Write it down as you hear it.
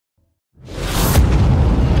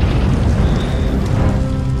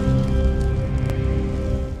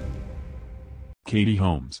Katie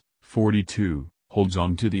Holmes, 42, holds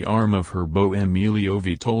on to the arm of her beau Emilio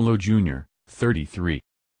Vitolo Jr, 33.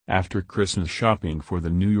 After Christmas shopping for the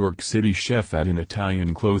New York City chef at an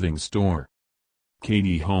Italian clothing store.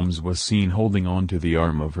 Katie Holmes was seen holding on to the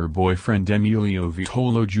arm of her boyfriend Emilio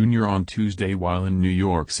Vitolo Jr. on Tuesday while in New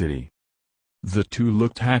York City. The two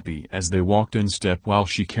looked happy as they walked in step while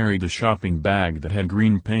she carried a shopping bag that had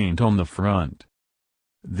green paint on the front.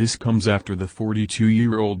 This comes after the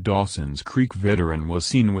 42-year-old Dawson's Creek veteran was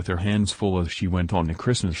seen with her hands full as she went on a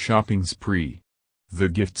Christmas shopping spree. The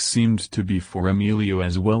gift seemed to be for Emilio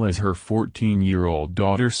as well as her 14-year-old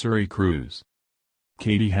daughter Suri Cruz.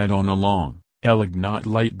 Katie had on a long, elegant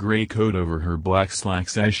light gray coat over her black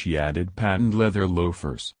slacks as she added patent leather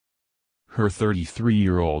loafers. Her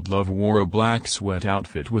 33-year-old love wore a black sweat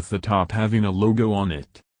outfit with the top having a logo on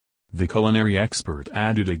it. The culinary expert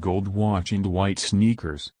added a gold watch and white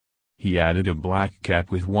sneakers. He added a black cap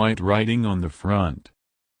with white writing on the front.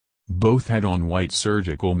 Both had on white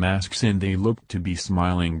surgical masks and they looked to be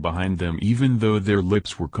smiling behind them even though their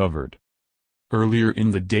lips were covered. Earlier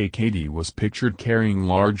in the day Katie was pictured carrying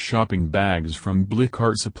large shopping bags from Blick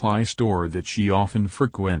art supply store that she often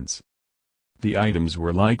frequents. The items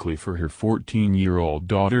were likely for her 14-year-old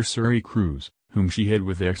daughter Suri Cruz, whom she hid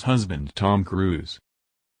with ex-husband Tom Cruise.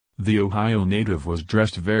 The Ohio native was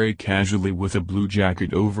dressed very casually with a blue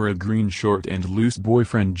jacket over a green short and loose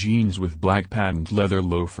boyfriend jeans with black patent leather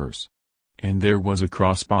loafers. And there was a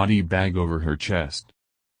crossbody bag over her chest.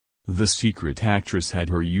 The secret actress had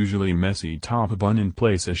her usually messy top bun in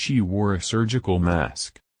place as she wore a surgical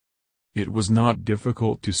mask. It was not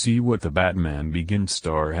difficult to see what the Batman Begins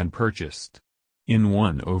star had purchased. In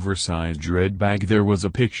one oversized red bag there was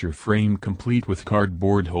a picture frame complete with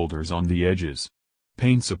cardboard holders on the edges.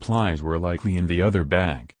 Paint supplies were likely in the other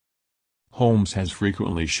bag. Holmes has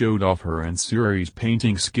frequently showed off her and Suri's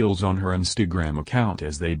painting skills on her Instagram account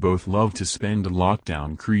as they both love to spend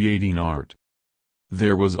lockdown creating art.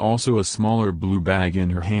 There was also a smaller blue bag in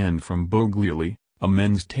her hand from Boglioli, a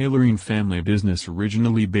men's tailoring family business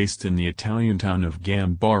originally based in the Italian town of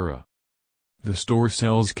Gambara. The store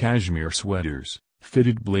sells cashmere sweaters,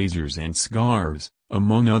 fitted blazers and scarves,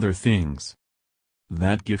 among other things.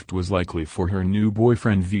 That gift was likely for her new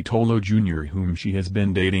boyfriend Vitolo Jr. whom she has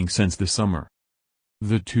been dating since the summer.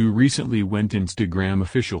 The two recently went Instagram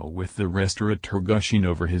official with the restaurateur gushing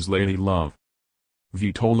over his lady love.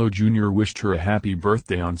 Vitolo Jr. wished her a happy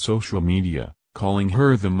birthday on social media, calling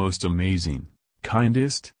her the most amazing,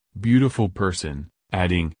 kindest, beautiful person,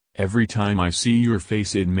 adding, "Every time I see your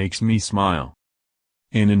face it makes me smile."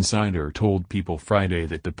 An insider told People Friday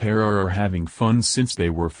that the pair are having fun since they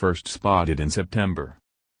were first spotted in September.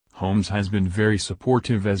 Holmes has been very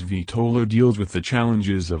supportive as Vitolo deals with the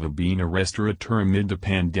challenges of being a restaurateur amid the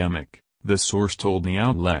pandemic, the source told the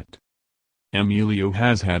outlet. Emilio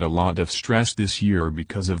has had a lot of stress this year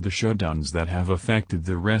because of the shutdowns that have affected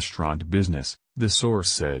the restaurant business, the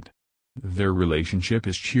source said. Their relationship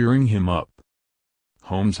is cheering him up.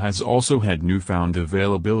 Holmes has also had newfound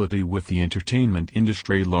availability with the entertainment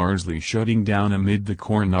industry largely shutting down amid the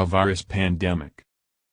coronavirus pandemic.